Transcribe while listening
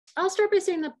I'll start by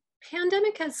saying the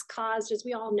pandemic has caused, as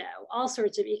we all know, all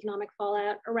sorts of economic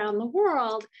fallout around the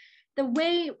world. The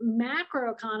way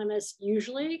macroeconomists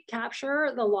usually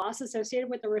capture the loss associated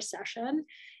with the recession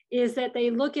is that they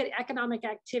look at economic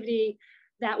activity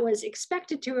that was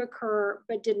expected to occur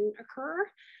but didn't occur.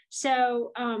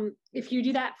 So if you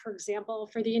do that, for example,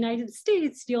 for the United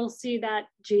States, you'll see that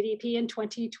GDP in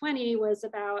 2020 was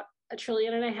about $1.5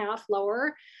 trillion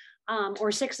lower, or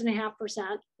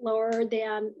 6.5% lower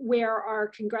than where our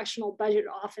Congressional Budget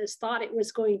Office thought it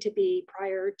was going to be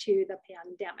prior to the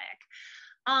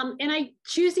pandemic. And I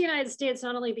choose the United States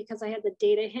not only because I had the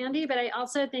data handy, but I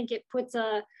also think it puts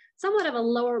a somewhat of a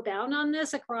lower bound on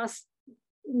this across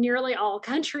nearly all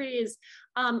countries.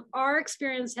 Our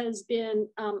experience has been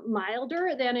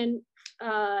milder than in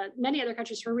many other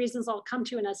countries for reasons I'll come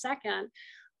to in a second.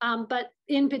 But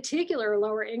in particular,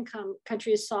 lower income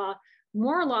countries saw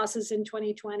more losses in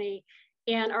 2020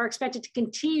 and are expected to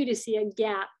continue to see a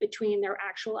gap between their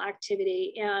actual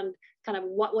activity and kind of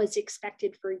what was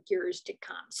expected for years to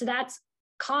come. So that's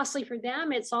costly for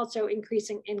them. It's also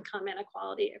increasing income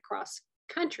inequality across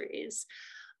countries.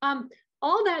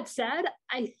 All that said,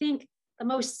 I think the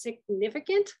most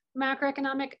significant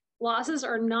macroeconomic losses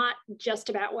are not just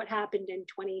about what happened in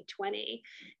 2020,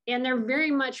 and they're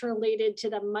very much related to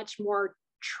the much more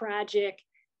tragic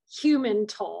human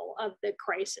toll of the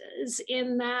crisis,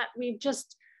 in that we've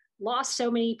just lost so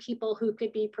many people who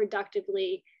could be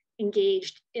productively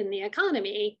engaged in the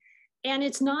economy. And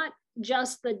it's not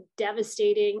just the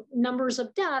devastating numbers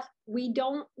of death. We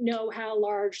don't know how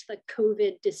large the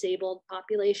COVID disabled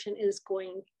population is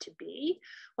going to be.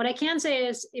 What I can say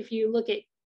is if you look at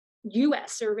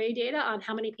US survey data on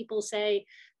how many people say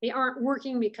they aren't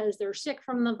working because they're sick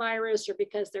from the virus or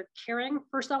because they're caring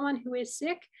for someone who is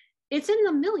sick, it's in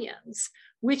the millions,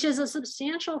 which is a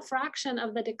substantial fraction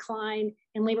of the decline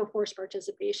in labor force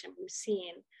participation we've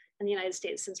seen in the United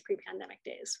States since pre-pandemic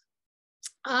days.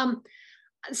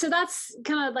 So that's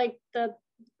kind of like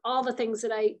all the things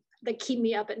that keep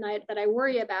me up at night that I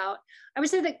worry about. I would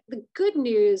say that the good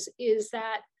news is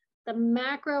that the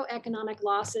macroeconomic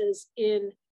losses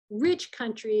in rich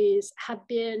countries have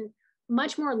been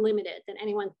much more limited than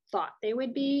anyone thought they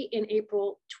would be in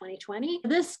April 2020.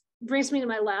 This brings me to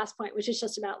my last point, which is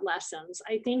just about lessons.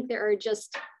 I think there are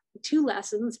just two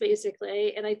lessons,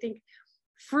 basically. And I think,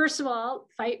 first of all,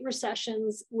 fight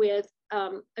recessions with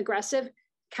aggressive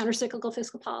countercyclical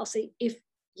fiscal policy if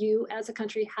you as a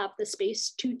country have the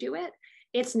space to do it.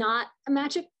 It's not a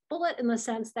magic bullet in the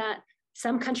sense that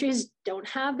some countries don't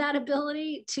have that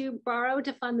ability to borrow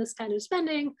to fund this kind of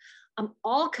spending.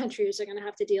 All countries are going to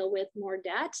have to deal with more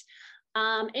debt.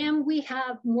 And we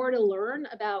have more to learn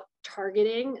about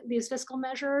targeting these fiscal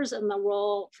measures and the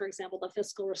role, for example, the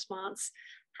fiscal response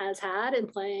has had in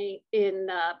playing in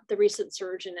the recent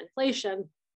surge in inflation.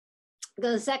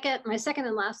 My second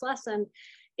and last lesson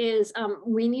is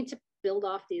we need to build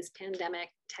off these pandemic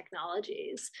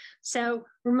technologies. So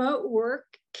remote work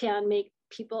can make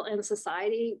people in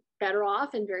society better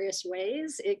off in various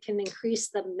ways. It can increase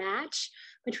the match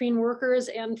between workers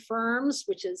and firms,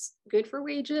 which is good for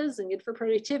wages and good for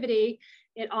productivity.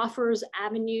 It offers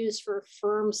avenues for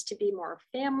firms to be more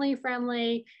family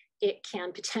friendly. It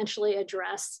can potentially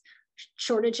address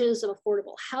shortages of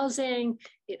affordable housing.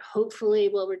 It hopefully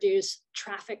will reduce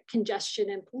traffic congestion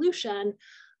and pollution.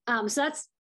 So that's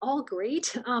all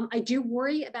great. I do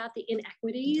worry about the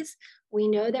inequities. We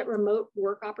know that remote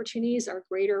work opportunities are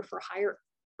greater for higher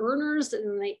earners,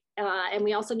 and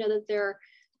we also know that they're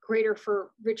greater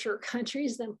for richer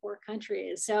countries than poor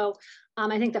countries. So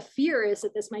I think the fear is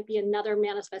that this might be another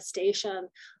manifestation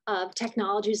of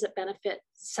technologies that benefit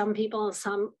some people in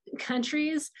some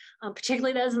countries,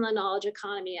 particularly those in the knowledge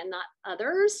economy and not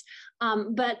others.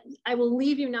 But I will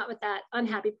leave you not with that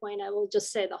unhappy point. I will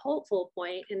just say the hopeful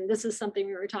point, and this is something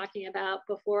we were talking about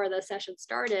before the session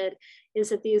started, is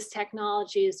that these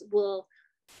technologies will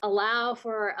allow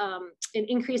for an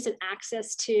increase in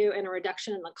access to and a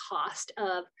reduction in the cost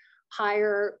of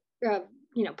higher,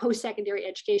 post-secondary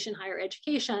education, higher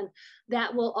education,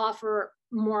 that will offer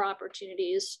more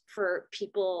opportunities for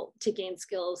people to gain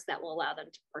skills that will allow them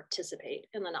to participate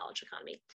in the knowledge economy.